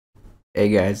Hey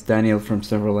guys, Daniel from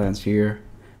Severlands here,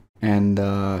 and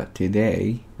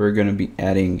today we're gonna be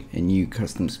adding a new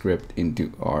custom script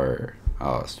into our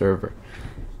server.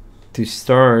 To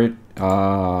start,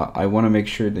 I want to make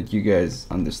sure that you guys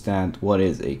understand what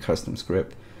is a custom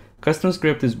script. Custom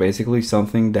script is basically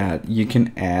something that you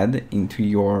can add into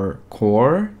your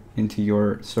core, into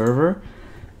your server,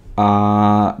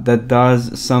 that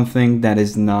does something that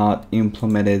is not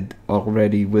implemented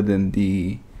already within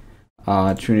the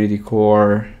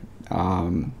TrinityCore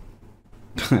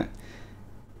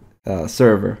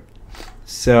server.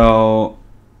 So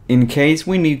in case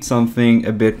we need something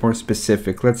a bit more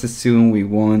specific, let's assume we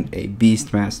want a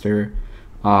Beastmaster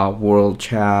world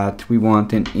chat, we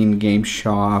want an in-game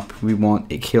shop, we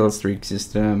want a kill streak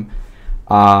system,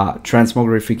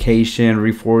 transmogrification,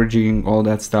 reforging, all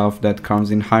that stuff that comes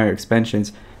in higher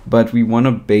expansions, but we want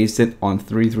to base it on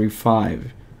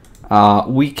 335.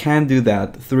 We can do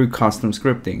that through custom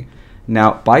scripting.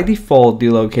 Now, by default, the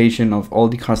location of all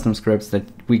the custom scripts that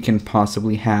we can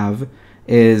possibly have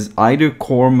is either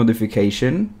core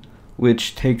modification,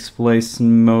 which takes place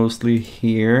mostly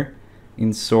here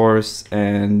in source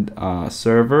and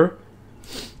server,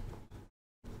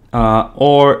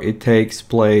 or it takes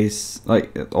place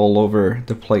like all over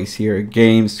the place here,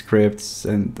 game scripts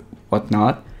and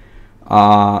whatnot.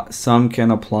 Some can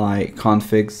apply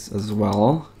configs as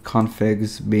well.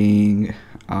 Configs being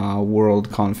world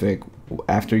config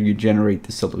after you generate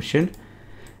the solution,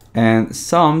 and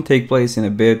some take place in a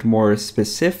bit more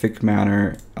specific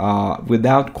manner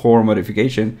without core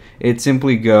modification. It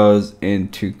simply goes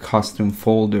into custom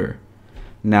folder.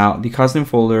 Now the custom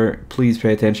folder, please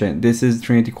pay attention, this is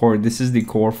TrinityCore, this is the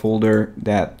core folder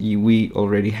that we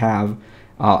already have.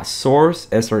 Source,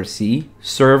 SRC,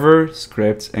 server,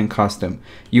 scripts, and custom.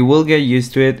 You will get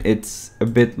used to it. It's a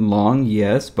bit long,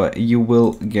 yes, but you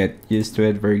will get used to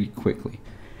it very quickly.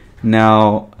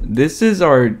 Now, this is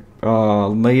our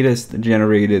latest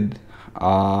generated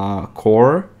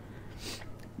core.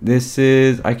 This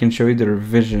is, I can show you the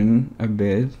revision a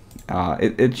bit.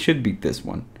 It should be this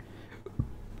one.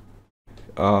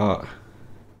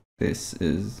 This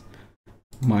is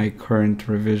my current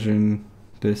revision.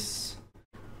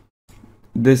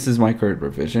 This is my current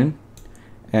revision,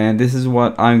 and this is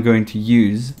what I'm going to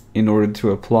use in order to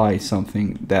apply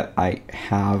something that I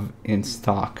have in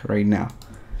stock right now.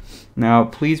 Now,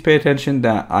 please pay attention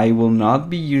that I will not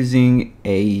be using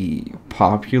a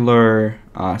popular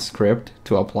script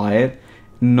to apply it,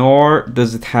 nor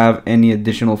does it have any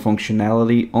additional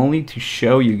functionality, only to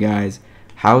show you guys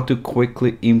how to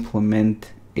quickly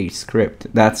implement a script.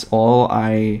 That's all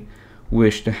I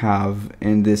wish to have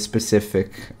in this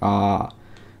specific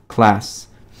class.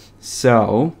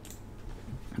 So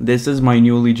this is my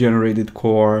newly generated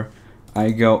core. I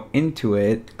go into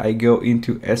it, I go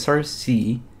into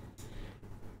SRC,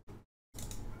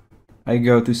 I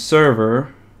go to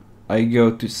server, I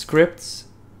go to scripts,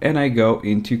 and I go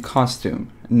into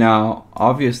custom. Now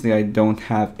obviously I don't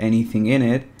have anything in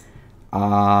it,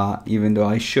 even though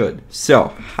I should.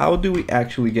 So how do we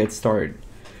actually get started?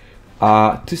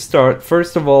 To start,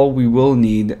 first of all, we will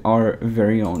need our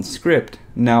very own script.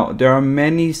 Now, there are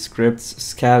many scripts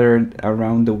scattered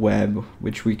around the web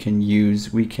which we can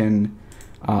use. We can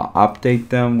update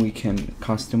them, we can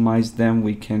customize them,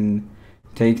 we can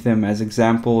take them as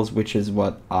examples, which is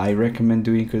what I recommend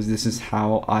doing because this is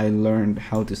how I learned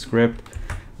how to script.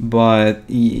 But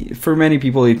for many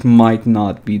people, it might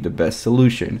not be the best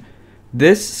solution.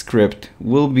 This script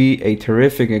will be a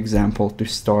terrific example to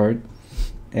start,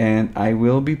 and I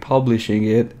will be publishing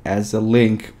it as a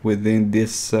link within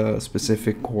this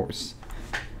specific course.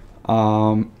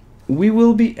 We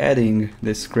will be adding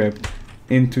this script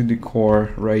into the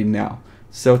core right now.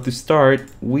 So to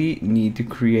start, we need to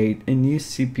create a new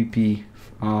CPP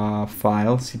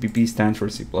file. CPP stands for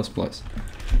C++.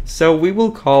 So we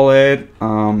will call it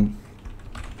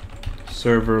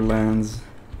serverlands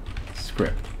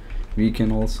script. We can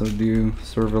also do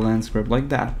serverlands script like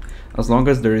that. As long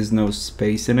as there is no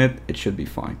space in it, it should be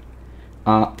fine.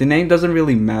 The name doesn't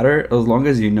really matter as long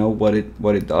as you know what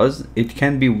it does. It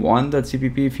can be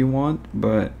 1.cpp if you want,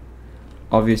 but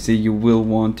obviously you will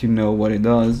want to know what it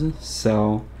does.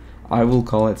 So I will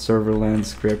call it serverland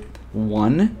script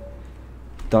 1.cpp.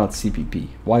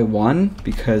 Why 1?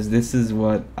 Because this is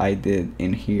what I did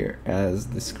in here as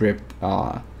the script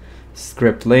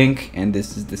script link, and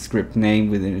this is the script name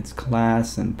within its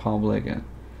class and public, and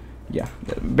yeah,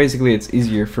 basically it's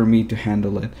easier for me to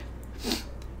handle it.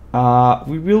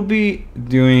 We will be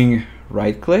doing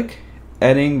right click,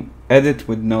 edit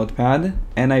with notepad,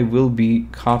 and I will be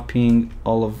copying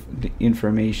all of the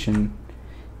information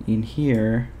in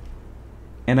here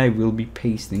and I will be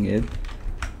pasting it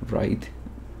right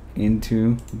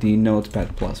into the Notepad++,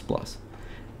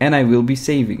 and I will be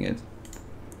saving it.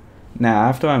 Now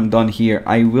after I'm done here,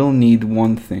 I will need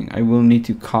one thing. I will need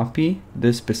to copy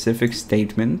this specific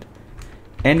statement,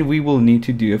 and we will need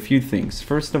to do a few things.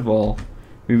 First of all,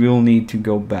 we will need to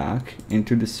go back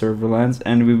into the serverlands,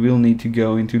 and we will need to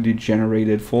go into the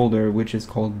generated folder, which is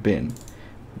called bin.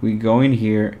 We go in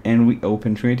here and we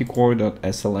open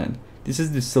TrinityCore.sln. This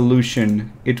is the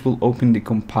solution. It will open the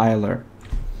compiler.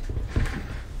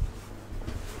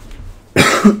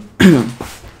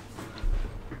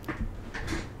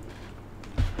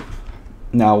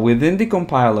 Now within the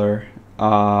compiler,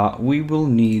 we will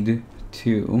need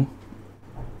to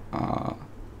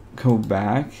go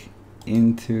back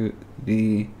into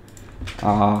the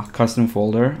custom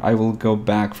folder. I will go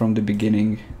back from the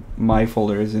beginning. My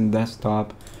folder is in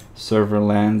desktop,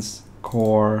 serverlands,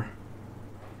 core,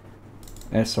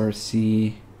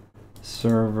 src,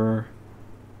 server,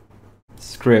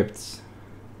 scripts,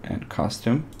 and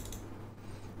custom.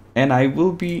 And I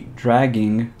will be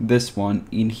dragging this one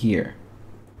in here.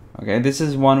 Okay, this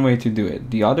is one way to do it.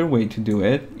 The other way to do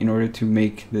it, in order to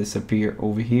make this appear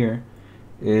over here,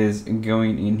 is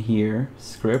going in here,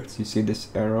 scripts, you see this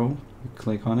arrow, you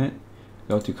click on it,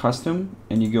 go to custom,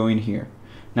 and you go in here.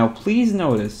 Now please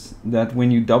notice that when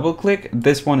you double click,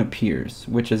 this one appears,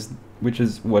 which is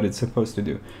what it's supposed to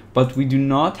do. But we do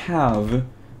not have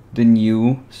the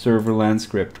new serverland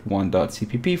script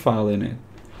 1.cpp file in it.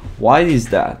 Why is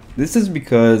that? This is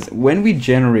because when we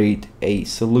generate a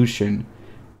solution,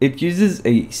 it uses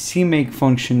a CMake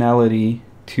functionality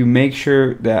to make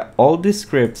sure that all the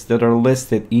scripts that are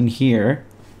listed in here,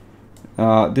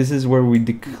 this is where we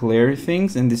declare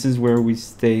things, and this is where we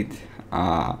state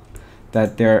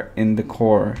that they're in the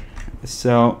core.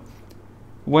 So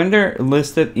when they're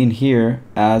listed in here,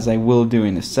 as I will do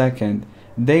in a second,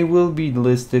 they will be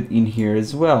listed in here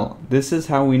as well. This is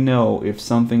how we know if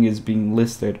something is being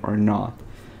listed or not.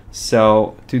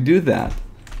 So to do that,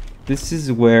 this is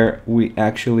where we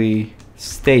actually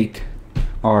state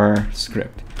our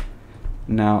script.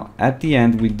 Now at the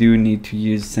end we do need to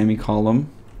use semicolon,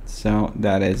 so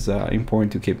that is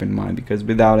important to keep in mind, because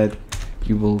without it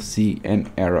you will see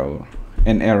an error,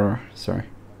 sorry,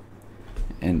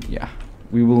 and yeah,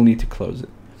 we will need to close it.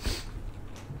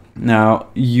 Now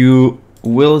you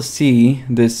will see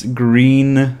this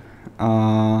green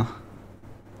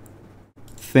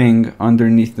thing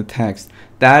underneath the text.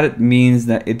 That means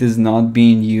that it is not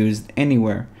being used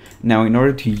anywhere. Now in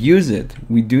order to use it,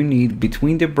 we do need,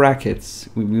 between the brackets,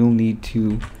 we will need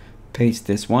to paste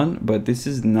this one, but this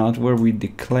is not where we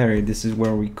declare it, this is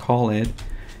where we call it,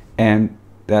 and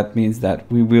that means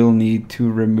that we will need to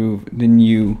remove the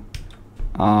new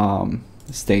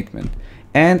statement,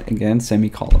 and again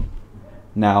semicolon.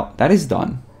 Now that is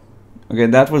done. Okay,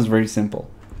 that was very simple.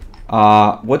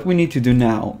 What we need to do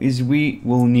now is we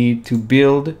will need to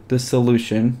build the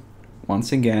solution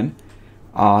once again,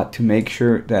 to make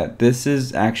sure that this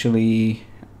is actually,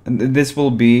 this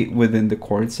will be within the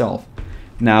core itself.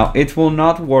 Now it will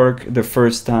not work the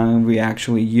first time we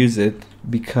actually use it,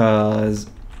 because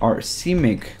our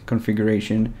CMake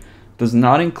configuration does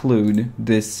not include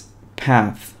this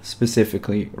path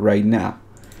specifically right now.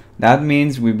 That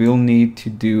means we will need to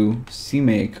do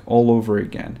CMake all over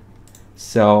again.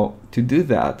 So to do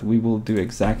that, we will do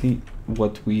exactly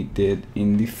what we did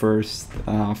in the first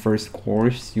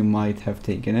course. You might have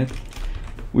taken it.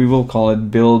 We will call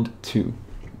it build 2.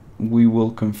 We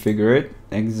will configure it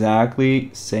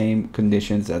exactly same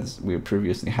conditions as we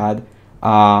previously had.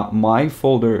 My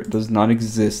folder does not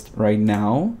exist right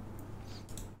now.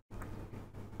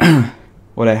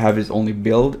 What I have is only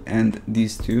build and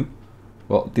these two.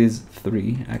 Well, these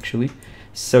 3 actually.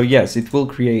 So yes, it will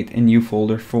create a new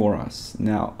folder for us.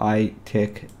 Now I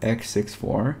take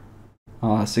x64,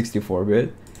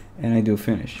 64-bit, and I do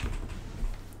finish.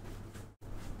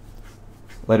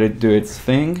 Let it do its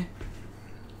thing.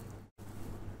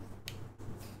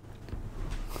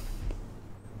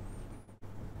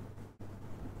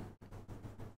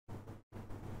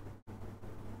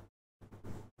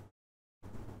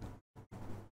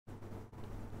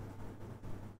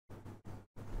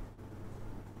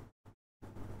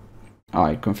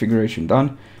 Alright, configuration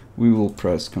done. We will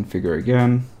press configure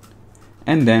again,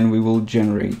 and then we will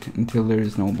generate until there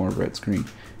is no more red screen.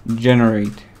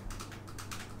 Generate.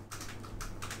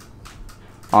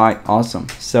 Alright, awesome.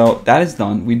 So that is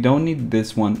done. We don't need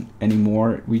this one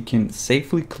anymore. We can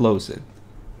safely close it.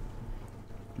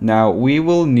 Now we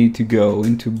will need to go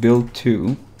into build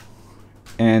 2,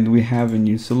 and we have a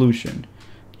new solution,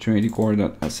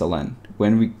 TrinityCore.sln.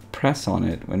 When we press on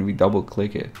it, when we double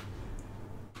click it,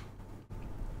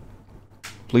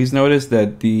 please notice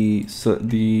that the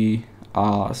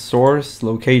source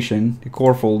location, the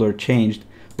core folder, changed,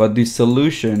 but the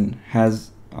solution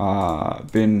has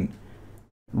been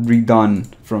redone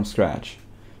from scratch.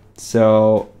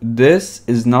 So this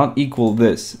is not equal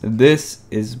this. This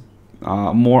is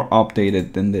more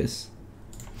updated than this.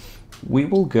 We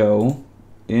will go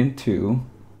into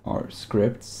our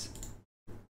scripts,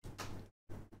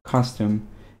 custom,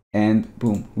 and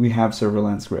boom, we have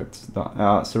serverland scripts,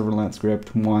 serverland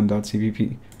script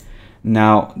 1.cpp.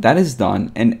 Now that is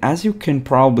done, and as you can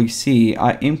probably see,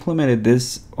 I implemented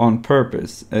this on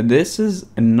purpose. This is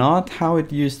not how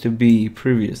it used to be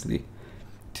previously.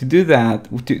 To do that,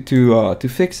 to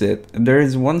fix it, there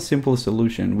is one simple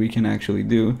solution we can actually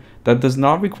do that does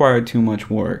not require too much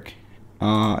work.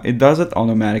 It does it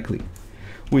automatically.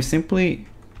 We simply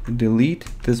delete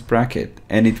this bracket,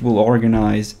 and it will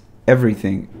organize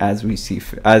everything as we see,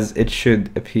 as it should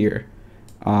appear,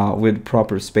 with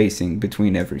proper spacing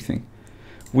between everything.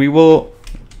 We will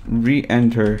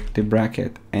re-enter the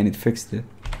bracket, and it fixed it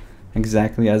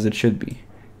exactly as it should be.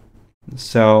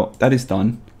 So that is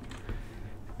done,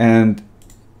 and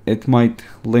it might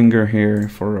linger here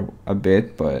for a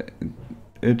bit, but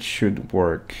it should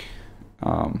work.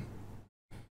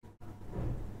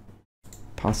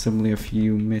 Possibly a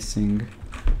few missing.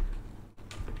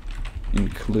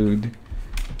 Include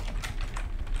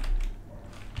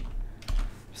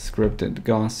scripted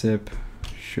gossip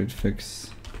should fix.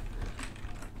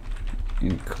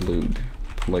 Include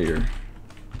player.h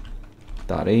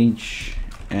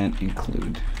and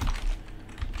include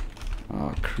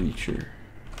creature.h.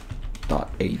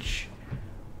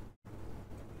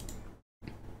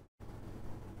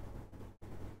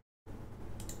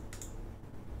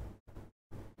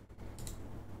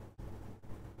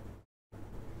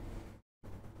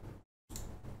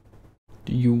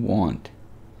 Do you want?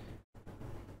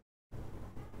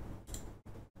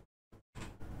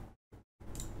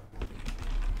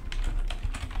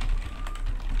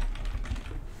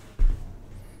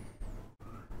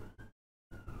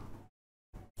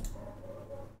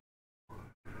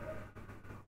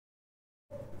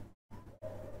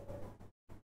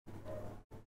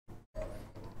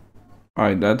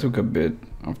 Alright, that took a bit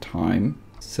of time.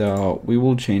 So we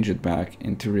will change it back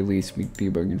into release week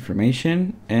debug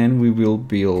information, and we will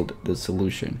build the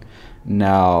solution.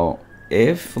 Now,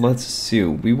 if let's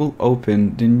assume we will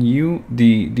open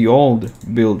the old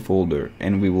build folder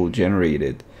and we will generate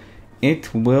it,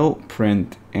 it will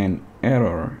print an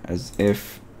error as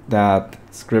if that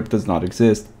script does not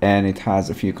exist and it has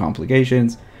a few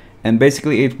complications, and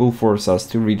basically it will force us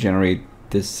to regenerate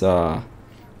this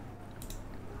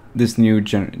this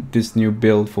new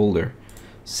build folder.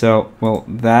 So, well,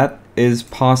 that is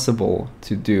possible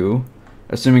to do,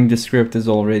 assuming the script is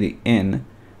already in.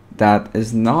 That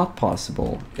is not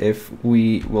possible if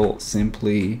we will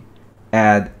simply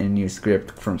add a new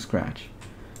script from scratch.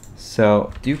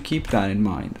 So do keep that in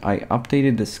mind. I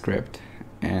updated the script,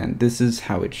 and this is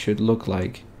how it should look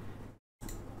like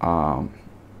at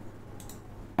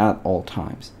all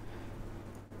times.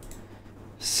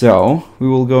 So we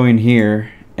will go in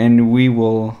here and we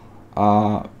will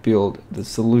build the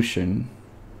solution.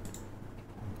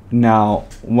 Now,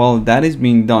 while that is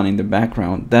being done in the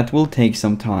background, that will take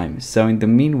some time. So in the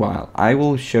meanwhile, I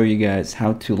will show you guys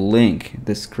how to link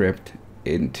the script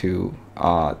into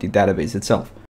the database itself.